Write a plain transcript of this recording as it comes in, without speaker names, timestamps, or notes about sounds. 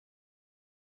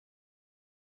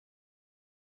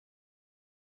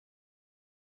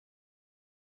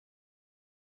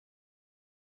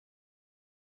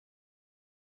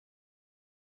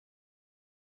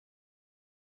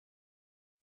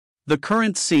The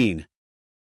current scene.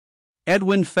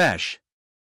 Edwin Fesch.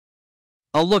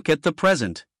 A look at the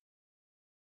present.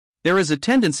 There is a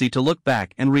tendency to look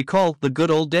back and recall the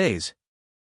good old days.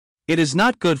 It is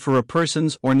not good for a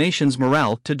person's or nation's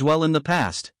morale to dwell in the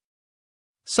past.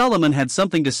 Solomon had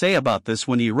something to say about this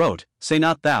when he wrote, "Say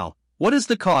not thou, what is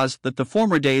the cause that the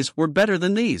former days were better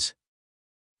than these?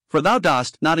 For thou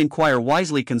dost not inquire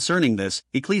wisely concerning this."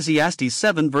 Ecclesiastes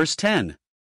 7 verse 10.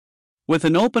 With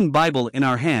an open Bible in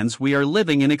our hands, we are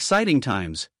living in exciting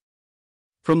times.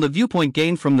 From the viewpoint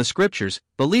gained from the Scriptures,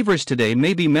 believers today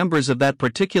may be members of that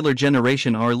particular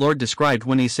generation our Lord described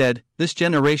when he said, "This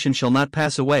generation shall not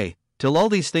pass away, till all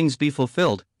these things be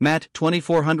fulfilled." Matt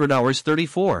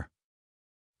 24:34.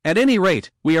 At any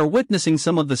rate, we are witnessing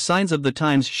some of the signs of the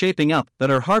times shaping up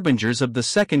that are harbingers of the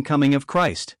second coming of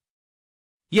Christ.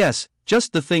 Yes,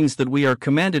 just the things that we are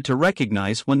commanded to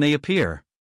recognize when they appear.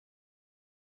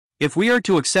 If we are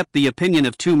to accept the opinion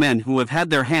of two men who have had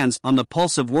their hands on the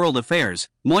pulse of world affairs,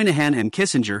 Moynihan and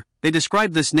Kissinger, they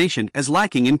describe this nation as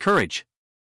lacking in courage.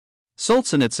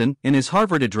 Solzhenitsyn, in his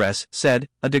Harvard address, said,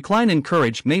 "A decline in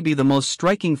courage may be the most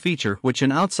striking feature which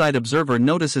an outside observer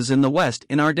notices in the West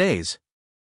in our days."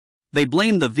 They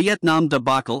blame the Vietnam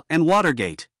debacle and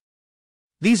Watergate.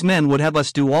 These men would have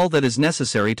us do all that is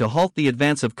necessary to halt the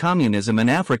advance of communism in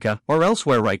Africa or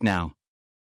elsewhere right now.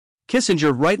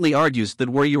 Kissinger rightly argues that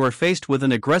where you are faced with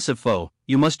an aggressive foe,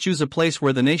 you must choose a place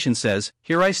where the nation says,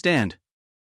 "Here I stand."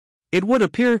 It would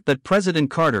appear that President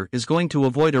Carter is going to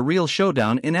avoid a real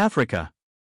showdown in Africa.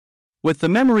 With the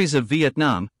memories of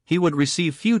Vietnam, he would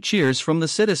receive few cheers from the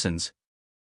citizens.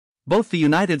 Both the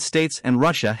United States and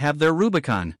Russia have their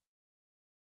Rubicon.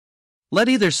 Let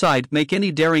either side make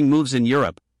any daring moves in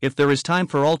Europe. If there is time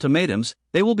for ultimatums,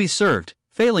 they will be served.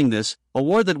 Failing this, a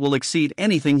war that will exceed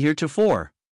anything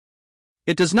heretofore.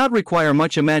 It does not require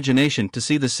much imagination to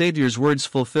see the Saviour's words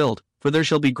fulfilled, "For there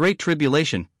shall be great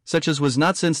tribulation, such as was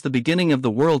not since the beginning of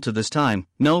the world to this time,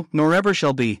 no, nor ever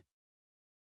shall be."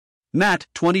 Matt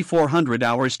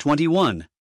 24:21.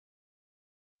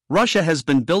 Russia has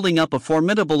been building up a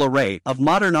formidable array of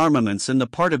modern armaments in the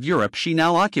part of Europe she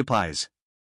now occupies.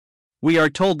 We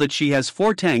are told that she has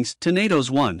 4 tanks to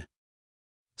NATO's 1.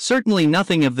 Certainly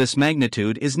nothing of this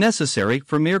magnitude is necessary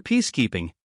for mere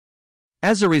peacekeeping.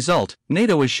 As a result,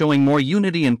 NATO is showing more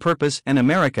unity and purpose, and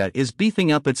America is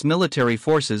beefing up its military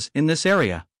forces in this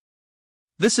area.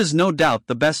 This is no doubt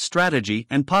the best strategy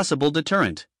and possible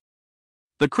deterrent.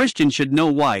 The Christian should know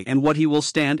why and what he will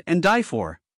stand and die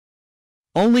for.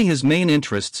 Only his main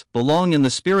interests belong in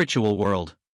the spiritual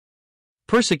world.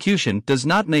 Persecution does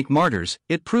not make martyrs,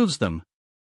 it proves them.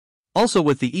 Also,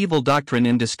 with the evil doctrine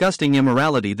and disgusting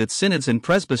immorality that synods and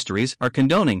presbyteries are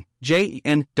condoning,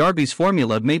 J.N. Darby's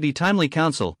formula may be timely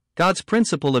counsel. God's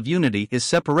principle of unity is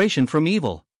separation from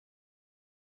evil.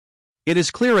 It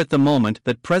is clear at the moment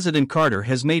that President Carter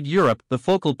has made Europe the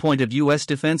focal point of U.S.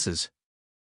 defenses.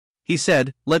 He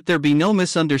said, "Let there be no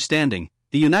misunderstanding,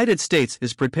 the United States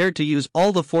is prepared to use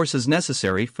all the forces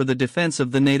necessary for the defense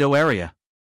of the NATO area."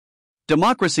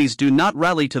 Democracies do not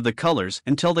rally to the colors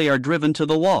until they are driven to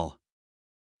the wall.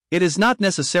 It is not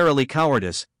necessarily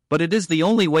cowardice, but it is the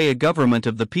only way a government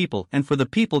of the people and for the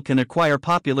people can acquire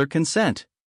popular consent.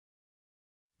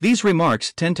 These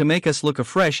remarks tend to make us look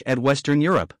afresh at Western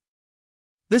Europe.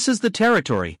 This is the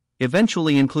territory,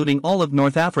 eventually including all of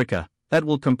North Africa, that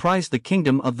will comprise the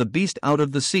kingdom of the beast out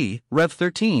of the sea, Rev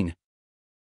 13.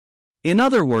 In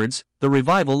other words, the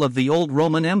revival of the old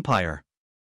Roman Empire.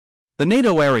 The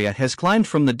NATO area has climbed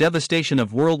from the devastation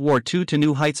of World War II to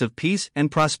new heights of peace and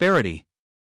prosperity.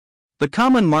 The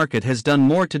common market has done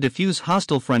more to diffuse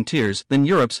hostile frontiers than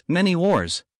Europe's many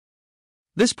wars.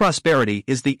 This prosperity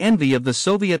is the envy of the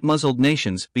Soviet-muzzled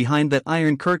nations behind that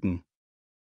Iron Curtain.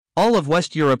 All of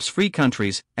West Europe's free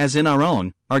countries, as in our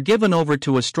own, are given over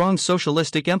to a strong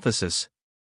socialistic emphasis.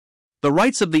 The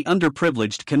rights of the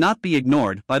underprivileged cannot be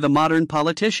ignored by the modern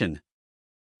politician.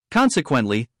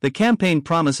 Consequently, the campaign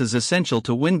promises essential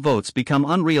to win votes become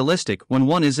unrealistic when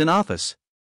one is in office.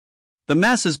 The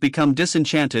masses become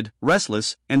disenchanted,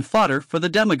 restless, and fodder for the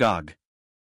demagogue.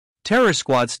 Terror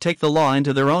squads take the law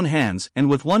into their own hands and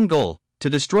with one goal, to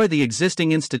destroy the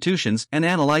existing institutions and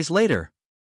analyze later.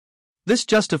 This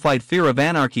justified fear of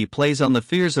anarchy plays on the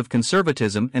fears of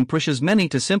conservatism and pushes many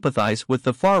to sympathize with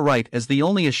the far right as the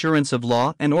only assurance of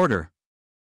law and order.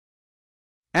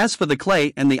 As for the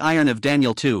clay and the iron of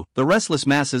Daniel 2, the restless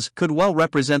masses could well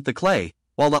represent the clay,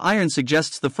 while the iron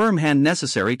suggests the firm hand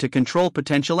necessary to control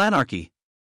potential anarchy.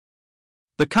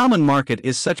 The common market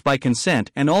is such by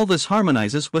consent, and all this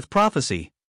harmonizes with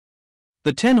prophecy.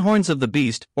 The 10 horns of the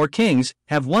beast, or kings,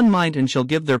 have one mind and shall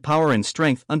give their power and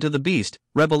strength unto the beast.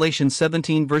 Revelation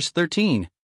 17 verse 13.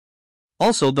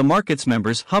 Also the market's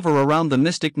members hover around the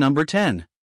mystic number 10.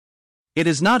 It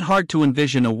is not hard to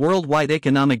envision a worldwide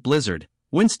economic blizzard,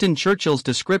 Winston Churchill's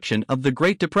description of the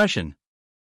Great Depression.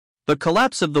 The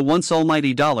collapse of the once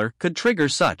almighty dollar could trigger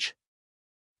such.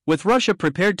 With Russia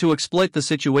prepared to exploit the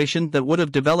situation that would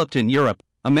have developed in Europe,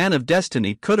 a man of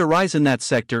destiny could arise in that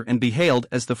sector and be hailed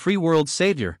as the free world's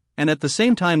savior, and at the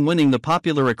same time winning the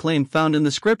popular acclaim found in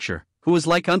the scripture, who is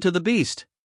like unto the beast.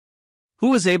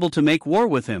 Who is able to make war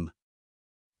with him?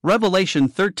 Revelation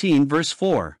 13 verse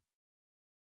 4.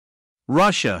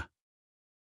 Russia.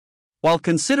 While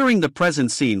considering the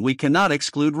present scene, we cannot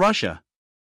exclude Russia.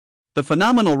 The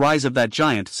phenomenal rise of that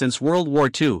giant since World War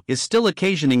II is still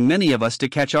occasioning many of us to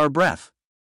catch our breath.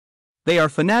 They are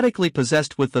fanatically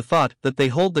possessed with the thought that they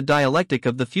hold the dialectic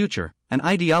of the future, an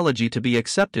ideology to be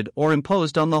accepted or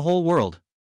imposed on the whole world.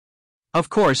 Of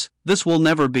course, this will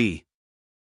never be.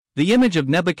 The image of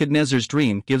Nebuchadnezzar's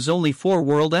dream gives only 4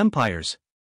 world empires.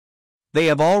 They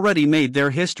have already made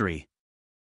their history.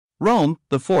 Rome,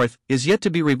 the 4th, is yet to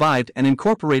be revived and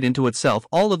incorporate into itself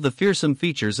all of the fearsome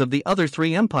features of the other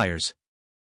 3 empires.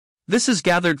 This is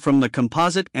gathered from the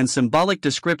composite and symbolic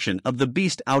description of the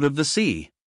beast out of the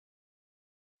sea.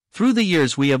 Through the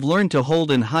years we have learned to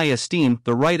hold in high esteem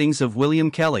the writings of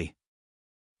William Kelly.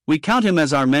 We count him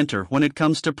as our mentor when it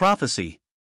comes to prophecy.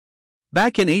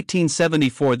 Back in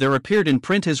 1874 there appeared in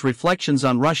print his reflections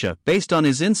on Russia based on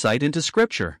his insight into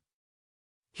Scripture.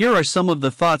 Here are some of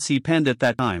the thoughts he penned at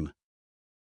that time.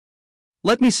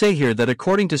 Let me say here that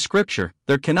according to Scripture,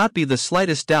 there cannot be the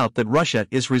slightest doubt that Russia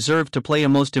is reserved to play a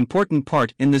most important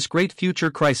part in this great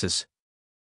future crisis.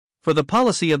 For the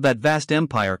policy of that vast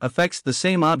empire affects the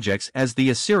same objects as the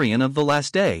Assyrian of the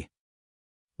last day.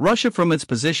 Russia from its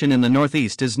position in the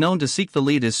northeast is known to seek the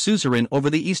lead as suzerain over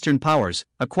the eastern powers,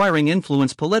 acquiring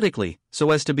influence politically, so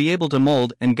as to be able to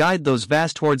mold and guide those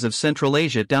vast hordes of Central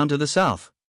Asia down to the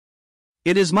south.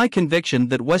 It is my conviction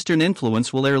that Western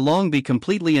influence will ere long be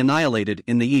completely annihilated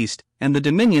in the East, and the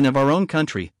dominion of our own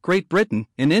country, Great Britain,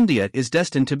 in India is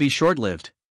destined to be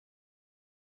short-lived.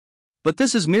 But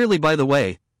this is merely by the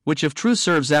way, which if true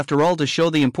serves after all to show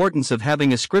the importance of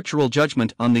having a scriptural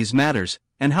judgment on these matters,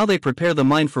 and how they prepare the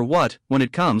mind for what, when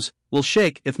it comes, will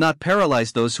shake if not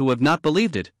paralyze those who have not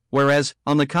believed it, whereas,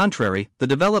 on the contrary, the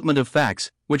development of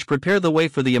facts, which prepare the way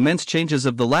for the immense changes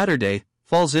of the latter day,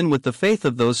 falls in with the faith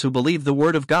of those who believe the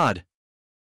word of God.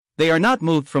 They are not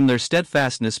moved from their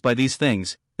steadfastness by these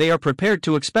things, they are prepared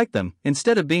to expect them,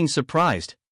 instead of being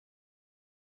surprised.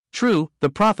 True,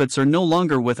 the prophets are no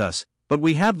longer with us, but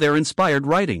we have their inspired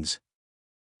writings.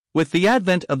 With the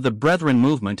advent of the Brethren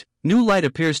movement, new light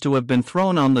appears to have been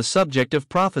thrown on the subject of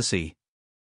prophecy.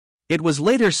 It was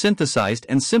later synthesized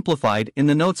and simplified in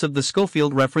the notes of the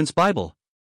Scofield Reference Bible.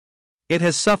 It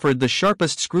has suffered the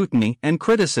sharpest scrutiny and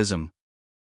criticism.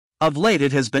 Of late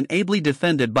it has been ably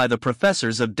defended by the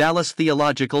professors of Dallas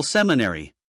Theological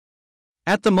Seminary.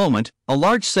 At the moment, a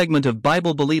large segment of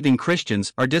Bible-believing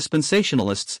Christians are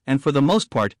dispensationalists and for the most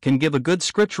part can give a good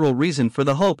scriptural reason for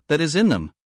the hope that is in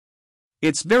them.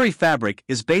 Its very fabric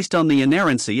is based on the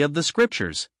inerrancy of the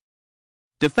Scriptures.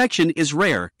 Defection is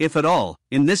rare, if at all,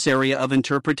 in this area of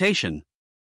interpretation.